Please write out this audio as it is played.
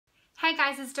Hi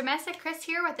guys, it's Domestic Chris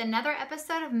here with another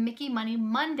episode of Mickey Money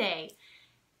Monday.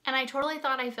 And I totally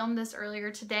thought I filmed this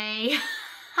earlier today.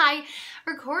 I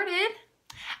recorded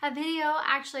a video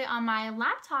actually on my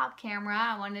laptop camera.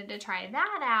 I wanted to try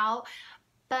that out,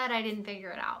 but I didn't figure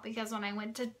it out because when I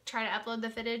went to try to upload the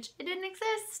footage, it didn't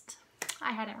exist.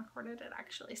 I hadn't recorded it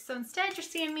actually. So instead you're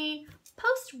seeing me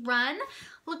post-run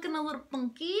looking a little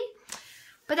funky.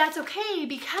 But that's okay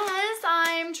because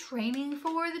I'm training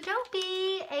for the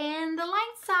Dopey and the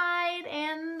light side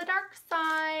and the dark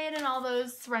side and all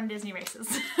those Run Disney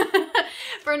races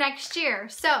for next year.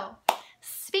 So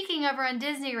speaking of Run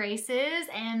Disney races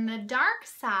and the dark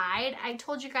side, I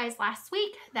told you guys last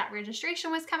week that registration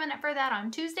was coming up for that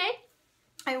on Tuesday.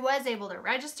 I was able to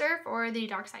register for the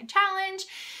Dark Side Challenge,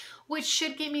 which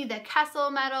should give me the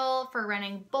Kessel medal for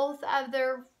running both of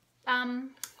their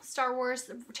Star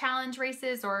Wars challenge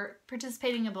races or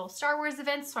participating in both Star Wars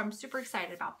events, so I'm super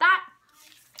excited about that.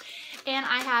 And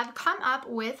I have come up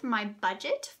with my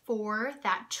budget for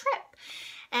that trip.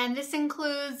 And this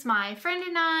includes my friend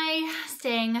and I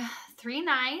staying 3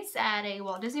 nights at a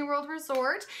Walt Disney World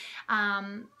Resort,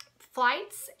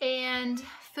 flights, and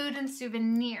food and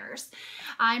souvenirs.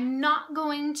 I'm not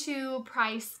going to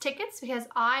price tickets because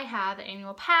I have an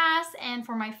annual pass, and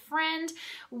for my friend,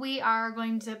 we are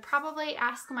going to probably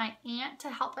ask my aunt to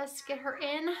help us get her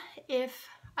in. If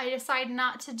I decide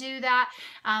not to do that,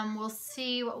 we'll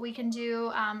see what we can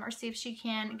do or see if she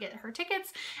can get her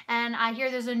tickets. And I hear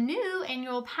there's a new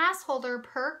annual pass holder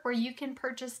perk where you can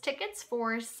purchase tickets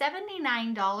for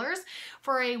 $79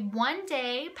 for a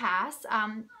 1-day pass,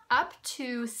 up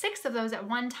to 6 of those at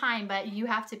one time, but you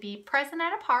have to be present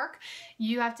at a park.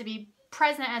 You have to be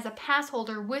present as a pass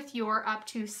holder with your up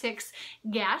to 6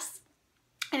 guests.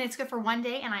 And it's good for 1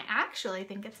 day, and I actually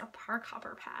think it's a park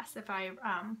hopper pass if I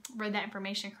read that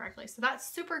information correctly. So that's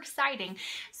super exciting.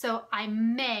 So I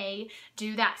may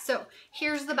do that. So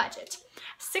here's the budget.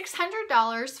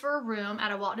 $600 for a room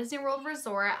at a Walt Disney World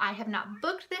Resort. I have not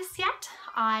booked this yet.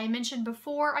 I mentioned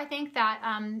before, I think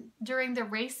that during the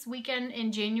race weekend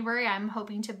in January, I'm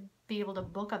hoping to be able to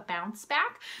book a bounce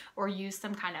back or use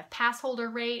some kind of pass holder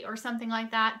rate or something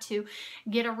like that to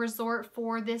get a resort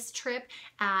for this trip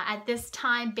at this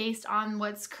time based on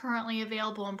what's currently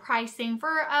available in pricing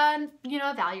for a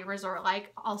value resort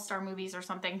like All-Star Movies or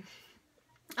something.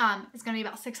 It's going to be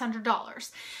about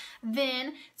 $600.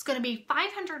 Then it's going to be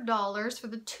 $500 for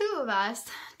the 2 of us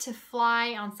to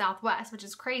fly on Southwest, which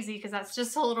is crazy because that's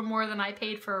just a little more than I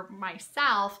paid for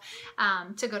myself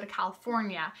to go to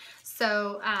California.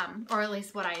 So, or at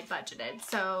least what I had budgeted.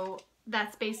 So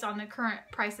that's based on the current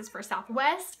prices for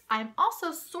Southwest. I'm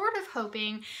also sort of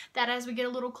hoping that as we get a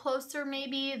little closer,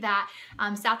 maybe that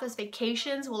Southwest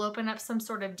Vacations will open up some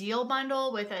sort of deal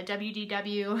bundle with a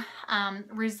WDW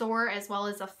Resort as well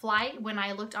as a flight. When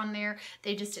I looked on there,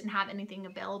 they just didn't have anything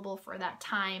available for that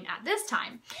time at this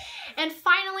time. And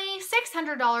finally,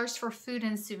 $600 for food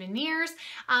and souvenirs.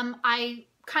 I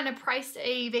kind of priced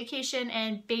a vacation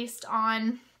and based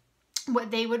on what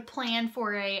they would plan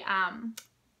for a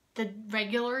the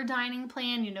regular dining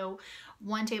plan,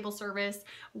 1 table service,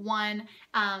 1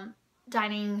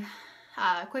 dining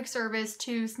quick service,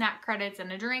 2 snack credits,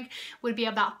 and a drink would be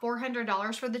about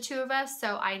 $400 for the 2 of us.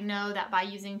 So I know that by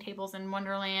using tables in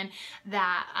Wonderland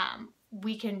that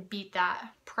we can beat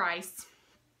that price.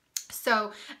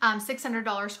 So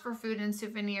 $600 for food and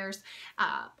souvenirs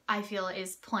I feel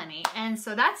is plenty. And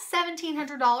so that's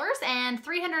 $1,700, and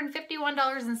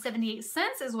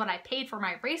 $351.78 is what I paid for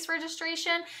my race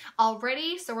registration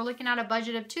already. So we're looking at a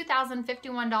budget of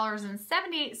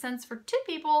 $2,051.78 for 2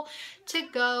 people to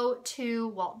go to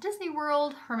Walt Disney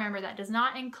World. Remember, that does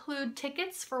not include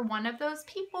tickets for one of those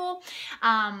people.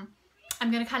 I'm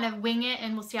going to kind of wing it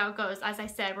and we'll see how it goes. As I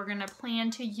said, we're going to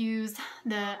plan to use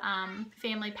the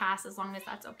family pass as long as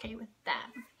that's okay with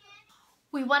them.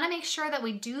 We want to make sure that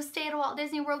we do stay at a Walt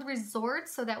Disney World Resort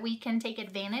so that we can take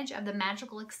advantage of the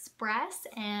Magical Express,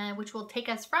 which will take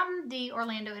us from the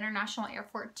Orlando International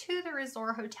Airport to the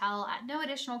resort hotel at no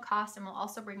additional cost and will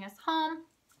also bring us home.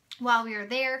 While we are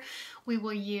there, we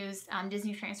will use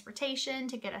Disney transportation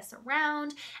to get us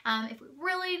around. If we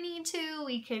really need to,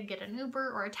 we could get an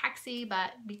Uber or a taxi,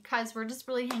 but because we're just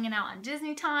really hanging out on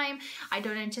Disney time, I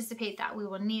don't anticipate that we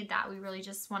will need that. We really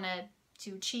just want to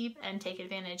do cheap and take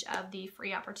advantage of the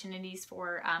free opportunities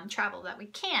for travel that we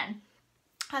can.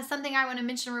 Something I want to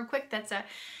mention real quick that's a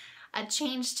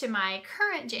change to my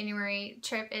current January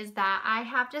trip is that I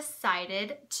have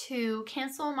decided to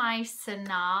cancel my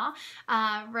Sanaa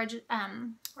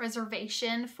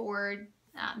reservation for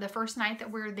the first night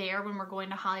that we're there when we're going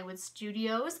to Hollywood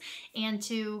Studios, and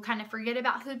to kind of forget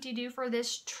about Hoop-Dee-Doo for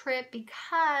this trip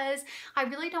because I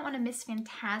really don't want to miss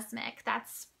Fantasmic.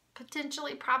 That's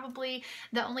potentially probably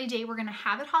the only day we're going to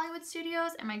have at Hollywood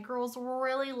Studios, and my girls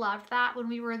really loved that when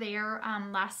we were there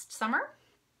last summer.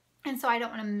 And so I don't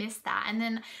want to miss that. And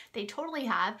then they totally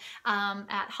have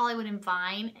at Hollywood and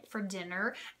Vine for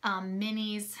dinner,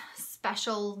 Minnie's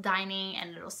special dining,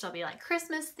 and it'll still be like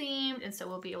Christmas themed. And so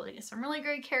we'll be able to get some really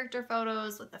great character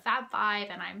photos with the Fab Five,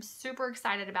 and I'm super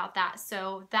excited about that.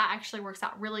 So that actually works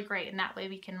out really great, and that way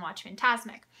we can watch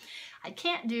Fantasmic. I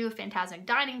can't do a Fantasmic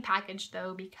dining package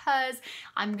though because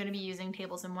I'm going to be using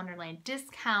Tables in Wonderland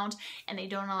discount, and they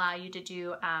don't allow you to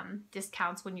do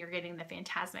discounts when you're getting the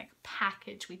Fantasmic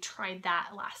package. We tried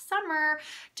that last summer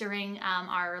during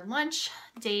our lunch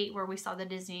date where we saw the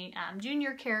Disney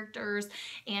Junior characters,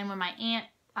 and when my aunt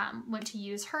went to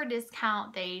use her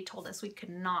discount, they told us we could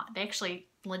not. They actually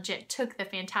legit took the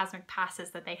Fantasmic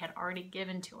passes that they had already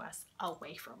given to us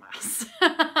away from us.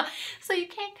 So you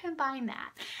can't combine that.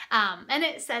 And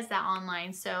it says that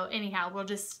online. So anyhow, we'll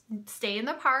just stay in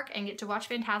the park and get to watch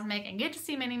Fantasmic and get to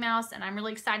see Minnie Mouse, and I'm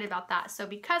really excited about that. So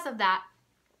because of that,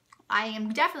 I am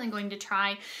definitely going to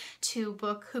try to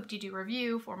book Hoop-Dee-Doo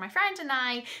Review for my friend and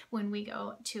I when we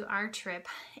go to our trip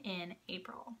in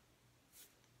April.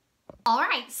 All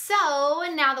right, so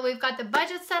now that we've got the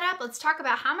budget set up, let's talk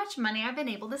about how much money I've been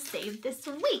able to save this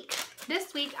week.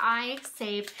 This week I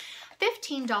saved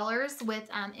 $15 with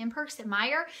Imperks at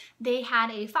Meijer. They had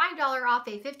a $5 off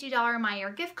a $50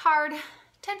 Meijer gift card.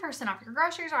 10% off your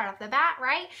groceries right off the bat,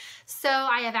 right? So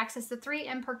I have access to 3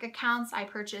 Imperk accounts. I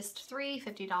purchased 3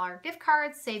 $50 gift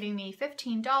cards, saving me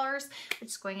 $15, which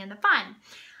is going in the fund.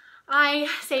 I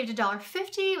saved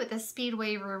 $1.50 with a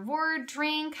Speedway reward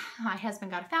drink. My husband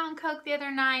got a fountain Coke the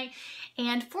other night,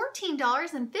 and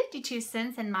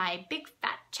 $14.52 in my big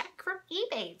fat check from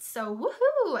eBay. So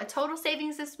woohoo! A total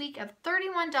savings this week of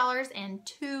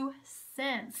 $31.02.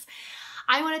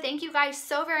 I want to thank you guys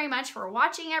so very much for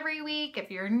watching every week. If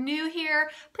you're new here,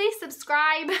 please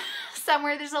subscribe.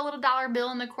 Somewhere there's a little dollar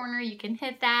bill in the corner. You can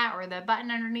hit that, or the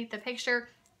button underneath the picture.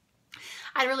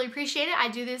 I'd really appreciate it. I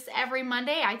do this every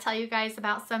Monday. I tell you guys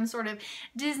about some sort of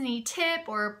Disney tip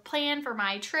or plan for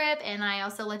my trip, and I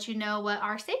also let you know what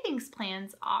our savings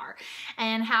plans are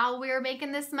and how we're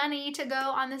making this money to go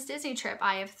on this Disney trip.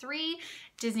 I have 3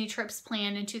 Disney trips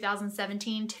planned in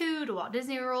 2017, 2 to Walt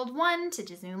Disney World, 1 to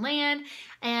Disneyland,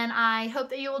 and I hope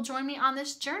that you will join me on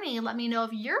this journey. Let me know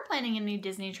if you're planning any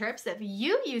Disney trips, if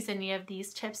you use any of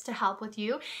these tips to help with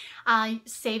you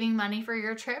saving money for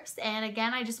your trips. And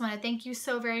again, I just want to thank you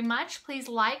so very much. Please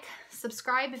like,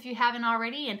 subscribe if you haven't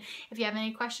already, and if you have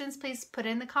any questions, please put it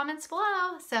in the comments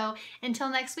below. So until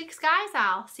next week, guys,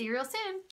 I'll see you real soon.